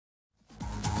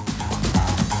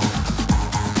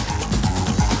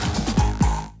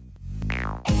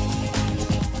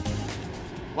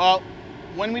Well,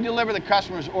 when we deliver the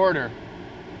customer's order,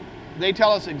 they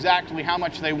tell us exactly how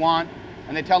much they want,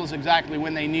 and they tell us exactly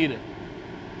when they need it.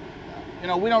 You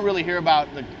know, we don't really hear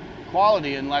about the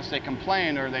quality unless they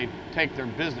complain or they take their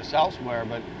business elsewhere,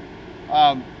 but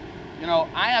you know,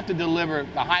 I have to deliver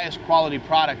the highest quality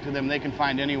product to them they can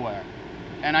find anywhere,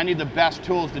 and I need the best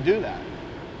tools to do that.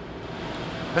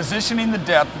 Positioning the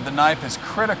depth of the knife is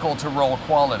critical to roll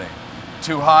quality.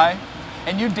 Too high,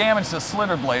 and you damage the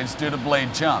slitter blades due to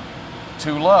blade jump.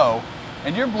 Too low,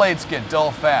 and your blades get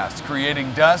dull fast,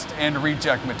 creating dust and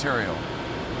reject material.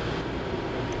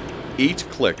 Each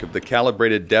click of the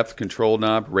calibrated depth control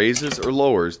knob raises or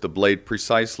lowers the blade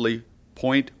precisely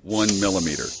 0.1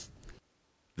 millimeter.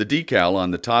 The decal on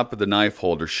the top of the knife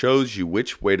holder shows you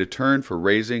which way to turn for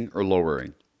raising or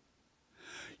lowering.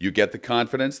 You get the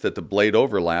confidence that the blade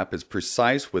overlap is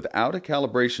precise without a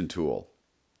calibration tool.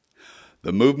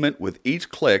 The movement with each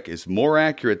click is more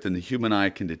accurate than the human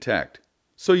eye can detect,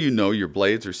 so you know your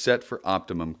blades are set for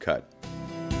optimum cut.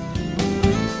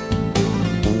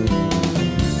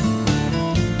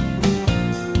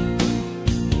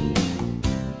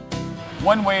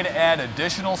 One way to add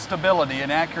additional stability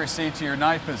and accuracy to your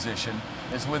knife position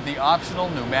is with the optional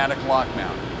pneumatic lock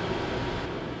mount.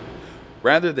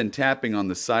 Rather than tapping on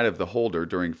the side of the holder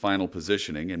during final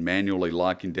positioning and manually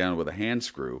locking down with a hand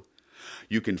screw,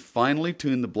 you can finely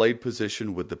tune the blade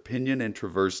position with the pinion and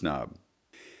traverse knob.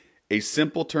 A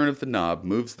simple turn of the knob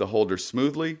moves the holder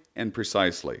smoothly and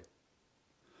precisely.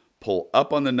 Pull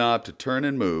up on the knob to turn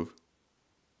and move,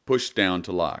 push down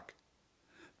to lock.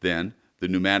 Then, the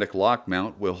pneumatic lock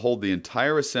mount will hold the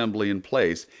entire assembly in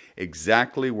place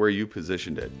exactly where you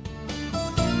positioned it.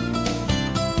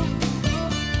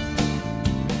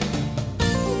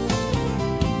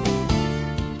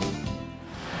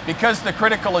 Because the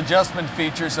critical adjustment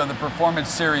features of the Performance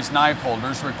Series knife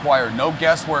holders require no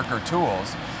guesswork or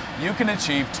tools, you can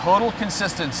achieve total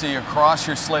consistency across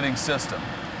your slitting system.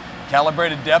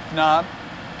 Calibrated depth knob,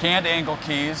 canned angle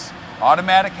keys,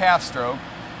 automatic half stroke,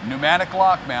 pneumatic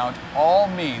lock mount all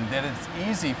mean that it's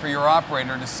easy for your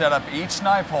operator to set up each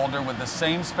knife holder with the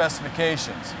same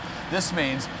specifications. This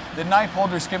means that knife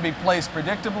holders can be placed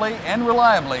predictably and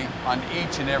reliably on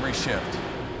each and every shift.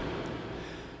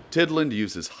 Tidland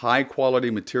uses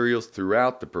high-quality materials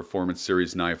throughout the Performance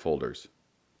Series knife holders.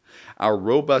 Our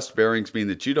robust bearings mean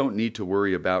that you don't need to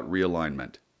worry about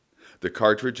realignment. The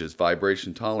cartridge is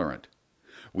vibration tolerant.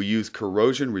 We use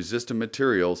corrosion-resistant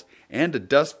materials and a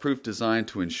dust-proof design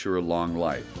to ensure long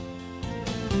life.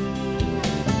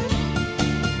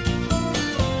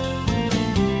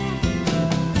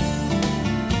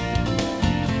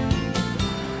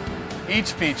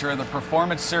 Each feature of the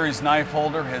Performance Series knife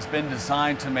holder has been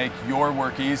designed to make your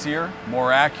work easier,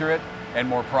 more accurate, and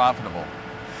more profitable.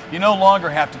 You no longer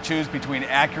have to choose between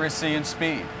accuracy and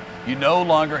speed. You no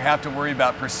longer have to worry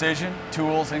about precision,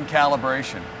 tools, and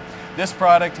calibration. This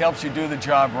product helps you do the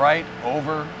job right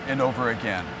over and over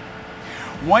again.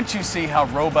 Once you see how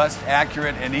robust,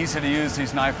 accurate, and easy to use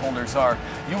these knife holders are,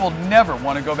 you will never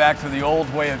want to go back to the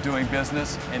old way of doing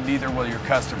business, and neither will your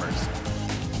customers.